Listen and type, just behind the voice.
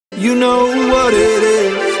you know what it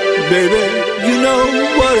is, baby, you know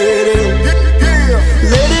what it is.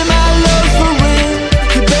 Lady, my love for real,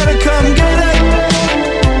 you better come get it.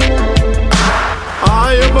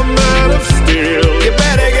 I am a man of steel, you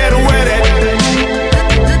better get with it.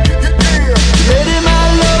 Lady, my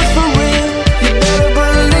love for real, you better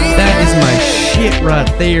believe it. That is my shit right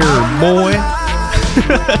there, boy.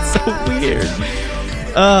 That's so weird.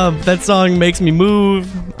 That song makes me move.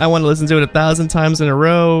 I want to listen to it 1,000 times in a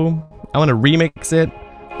row. I want to remix it.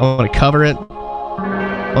 I want to cover it.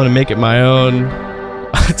 I want to make it my own.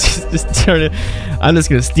 just turn it. I'm just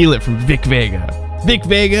gonna steal it from Vic Vega. Vic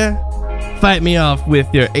Vega, fight me off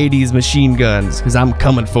with your 80s machine guns, because I'm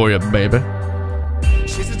coming for you, baby.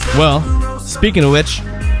 Well, speaking of which,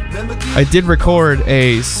 I did record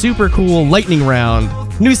a super cool lightning round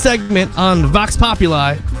new segment on Vox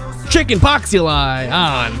Populi, Chicken Poxuli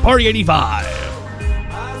on Party 85.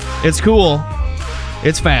 It's cool,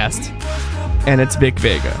 it's fast, and it's Vic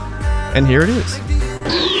Vega. And here it is.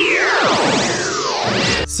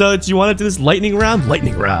 So, do you want to do this lightning round?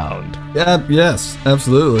 Lightning round. Yeah, yes,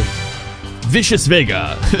 absolutely. Vicious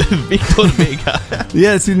Vega. Victor Vega.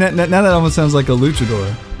 Yeah, see, now that almost sounds like a luchador.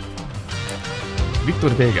 Victor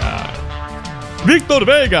Vega. Victor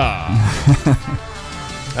Vega!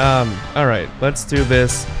 Alright, let's do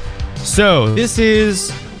this. So, this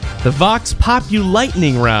is the Vox Populi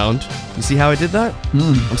lightning round. You see how I did that?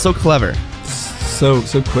 I'm so clever. So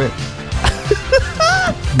quick.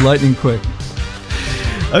 Lightning quick.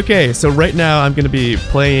 Okay, so right now I'm gonna be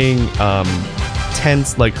playing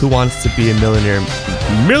tense, like Who Wants to Be a Millionaire?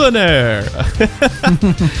 Millionaire!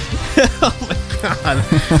 Oh my god,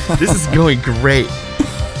 this is going great.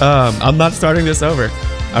 I'm not starting this over.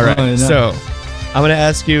 All right, no. So I'm gonna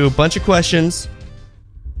ask you a bunch of questions.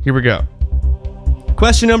 Here we go.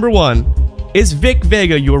 Question number 1: is Vic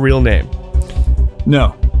Vega your real name?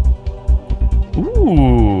 No.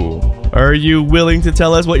 Ooh. Are you willing to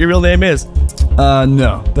tell us what your real name is?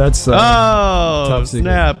 No. That's top secret.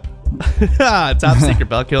 Snap. Top Secret,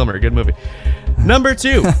 Val Kilmer. Good movie. Number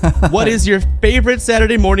 2: what is your favorite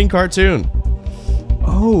Saturday morning cartoon?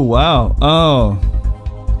 Oh, wow. Oh.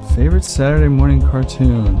 Favorite Saturday morning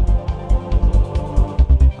cartoon.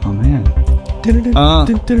 Oh, man.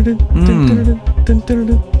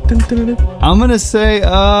 I'm gonna say,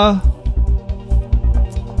 I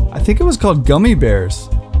think it was called Gummy Bears.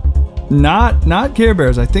 Not Care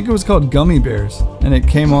Bears. I think it was called Gummy Bears, and it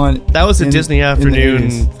came on. That was a Disney afternoon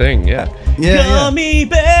thing, yeah. Gummy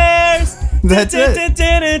Bears. That's it.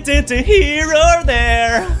 Here or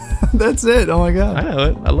there. That's it. Oh my god. I know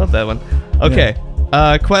it. I love that one. Okay.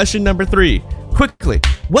 Yeah. Question number 3. Quickly,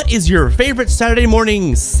 what is your favorite Saturday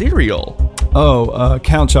morning cereal? Oh,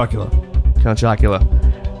 Count Chocula. Count Chocula.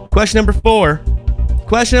 Question number 4.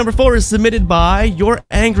 Question number 4 is submitted by your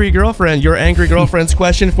angry girlfriend. Your angry girlfriend's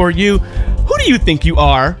question for you: who do you think you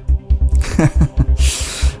are?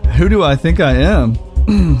 Who do I think I am?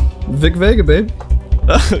 Vic Vega, babe.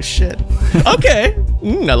 Oh shit. Okay.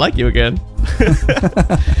 I like you again.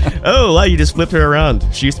 Oh, wow, you just flipped her around.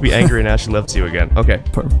 She used to be angry and now she loves you again. Okay.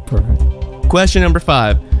 Perfect. Question number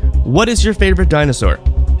 5. What is your favorite dinosaur?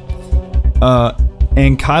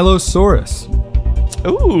 Ankylosaurus.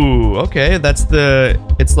 Ooh, okay. That's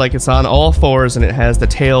it's on all fours and it has the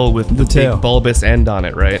tail with the big bulbous end on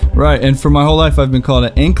it, right? Right, and for my whole life I've been called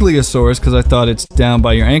an Ankylosaurus because I thought it's down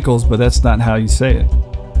by your ankles, but that's not how you say it.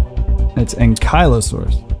 It's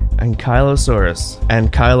Ankylosaurus. Ankylosaurus.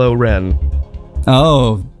 Ankylo Ren.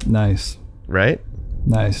 Oh, nice. Right?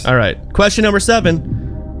 Nice. All right. Question number 7.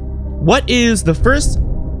 What is the first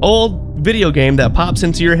old video game that pops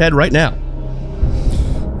into your head right now?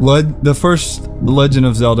 The first Legend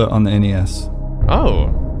of Zelda on the NES. Oh,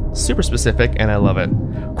 super specific, and I love it.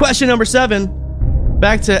 Question number 7.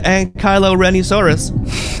 Back to Ankylo Renosaurus.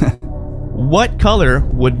 What color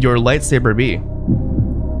would your lightsaber be?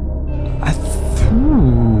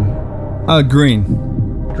 Green.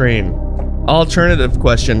 Green. Alternative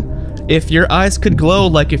question. If your eyes could glow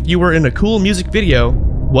like if you were in a cool music video,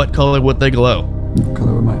 what color would they glow? What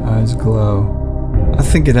color would my eyes glow? I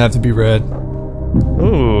think it'd have to be red.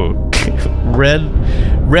 Ooh. Red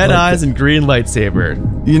like eyes and green lightsaber.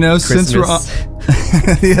 You know, Christmas. since we're on...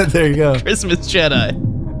 Yeah, there you go. Christmas Jedi.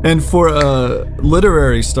 And for a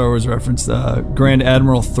literary Star Wars reference, Grand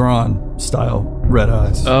Admiral Thrawn style red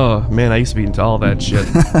eyes. Oh, man, I used to be into all that shit.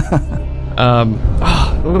 I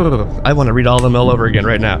want to read all of them all over again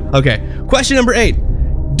right now. Okay, question number 8.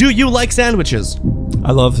 Do you like sandwiches?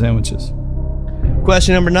 I love sandwiches.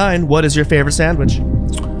 Question number 9. What is your favorite sandwich?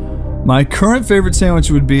 My current favorite sandwich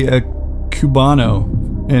would be a Cubano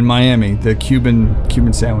in Miami, the Cuban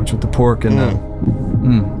sandwich with the pork and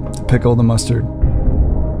pickle, the mustard.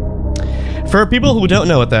 For people who don't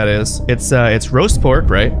know what that is, it's roast pork,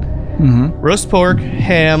 right? Mm-hmm. Roast pork,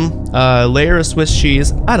 ham, layer of Swiss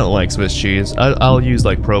cheese. I don't like Swiss cheese. I'll use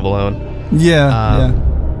like provolone. Yeah.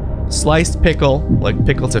 Sliced pickle, like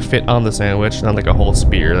pickle to fit on the sandwich, not like a whole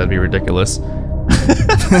spear. That'd be ridiculous. Yeah,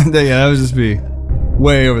 that would just be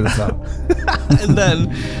way over the top. And then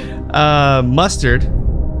mustard.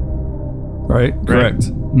 Right. Correct.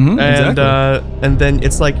 Mm-hmm, and exactly. And then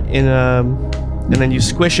it's like and then you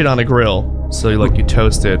squish it on a grill, so you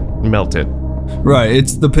toast it, melt it. Right.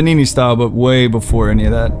 It's the panini style, but way before any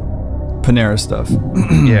of that Panera stuff.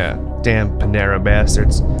 Yeah. Damn Panera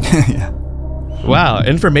bastards. Yeah. Wow.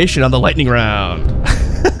 Information on the lightning round.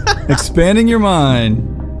 Expanding your mind.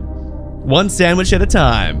 One sandwich at a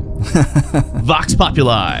time. Vox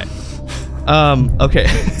Populi. Okay.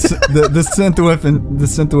 the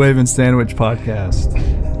Synthwave and Sandwich podcast.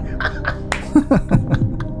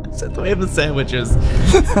 Synthwave and sandwiches.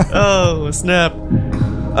 Oh, snap.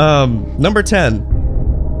 Number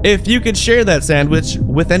 10. If you could share that sandwich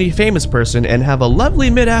with any famous person and have a lovely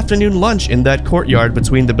mid-afternoon lunch in that courtyard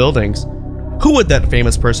between the buildings, who would that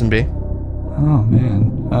famous person be? Oh,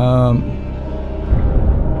 man.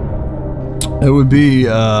 It would be,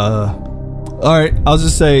 alright, I'll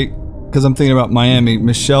just say, because I'm thinking about Miami,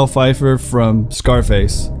 Michelle Pfeiffer from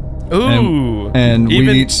Scarface. Ooh. And we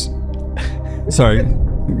each... Sorry.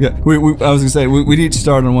 Yeah, I was going to say, we'd each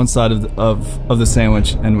start on one side of the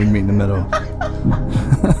sandwich, and we'd meet in the middle.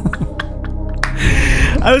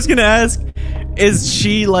 I was going to ask, is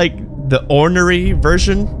she like the ornery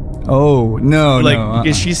version? Oh, no, no.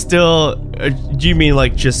 Is she still... do you mean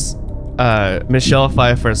like just Michelle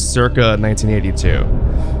Pfeiffer circa 1982?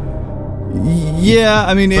 Yeah,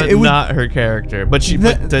 I mean... It would not her character. But she...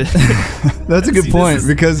 That's a good point,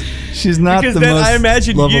 because she's not the most I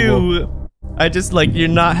imagine lovable. you... I just you're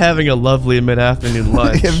not having a lovely mid-afternoon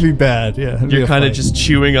lunch. It'd be bad, yeah. You're kind of just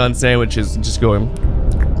chewing on sandwiches and just going...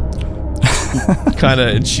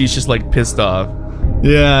 and she's just pissed off.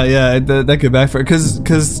 Yeah, that could backfire.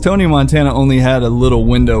 Because Tony Montana only had a little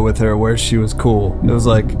window with her where she was cool. It was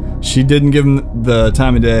like, she didn't give him the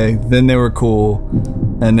time of day, then they were cool,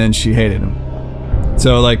 and then she hated him.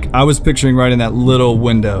 So, I was picturing right in that little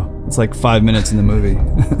window. It's 5 minutes in the movie.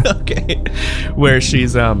 Okay. Where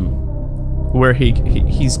she's, where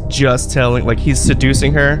he's just telling, he's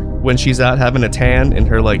seducing her when she's out having a tan in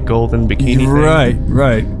her, golden bikini thing.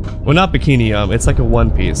 Right. Well, not bikini, it's like a one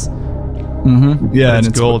piece. Mm-hmm. Yeah, and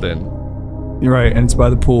it's golden. You're right, and it's by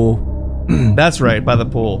the pool. That's right, by the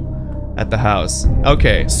pool at the house.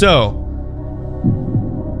 Okay, so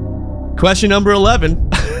question number 11.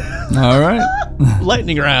 All right.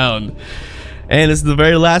 Lightning round. And it's the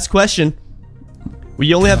very last question.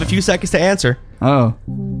 We only have a few seconds to answer. Oh.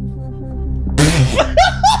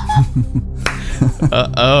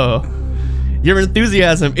 Uh-oh. Your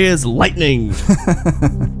enthusiasm is lightning.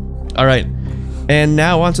 All right. And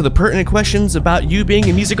now on to the pertinent questions about you being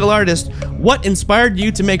a musical artist. What inspired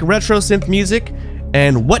you to make retro synth music,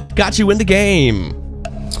 and what got you in the game?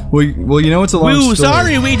 Well, it's a long story.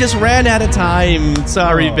 Sorry, we just ran out of time.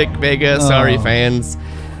 Sorry, Vic Vega. Sorry, fans.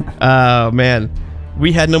 Oh, man.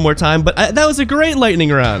 We had no more time, but that was a great lightning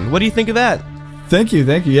round. What do you think of that? Thank you.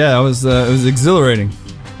 Yeah, it was exhilarating.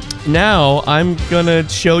 Now, I'm gonna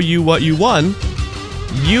show you what you won.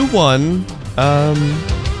 You won,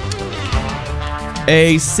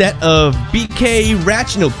 a set of BK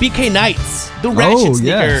Knights, the Ratchet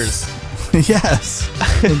sneakers. Yes.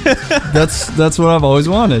 That's what I've always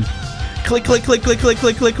wanted. Click. I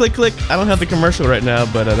don't have the commercial right now,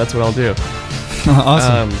 but that's what I'll do.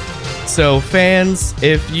 Awesome. So fans,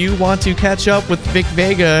 if you want to catch up with Vic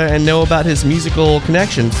Vega and know about his musical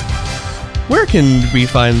connections, where can we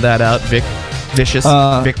find that out,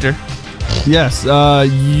 Victor? Yes,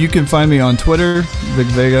 you can find me on Twitter, Vic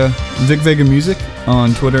Vega Music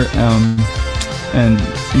on Twitter, and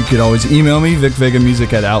you could always email me,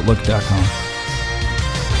 vicvegamusic@outlook.com.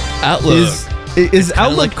 Outlook is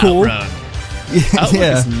Outlook cool? Outlook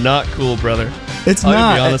is not cool, brother. It's I'm not.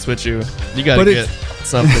 gonna be honest with you. You gotta get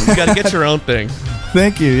something. You gotta get your own thing.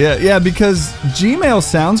 Thank you. Yeah, because Gmail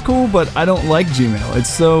sounds cool, but I don't like Gmail. It's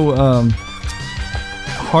so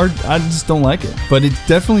hard. I just don't like it. But it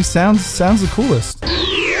definitely sounds the coolest.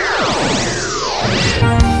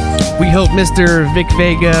 We hope Mr. Vic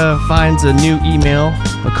Vega finds a new email,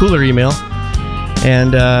 a cooler email,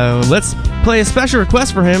 and let's play a special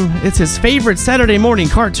request for him. It's his favorite Saturday morning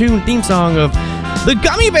cartoon theme song of The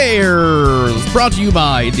Gummy Bears, brought to you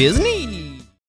by Disney.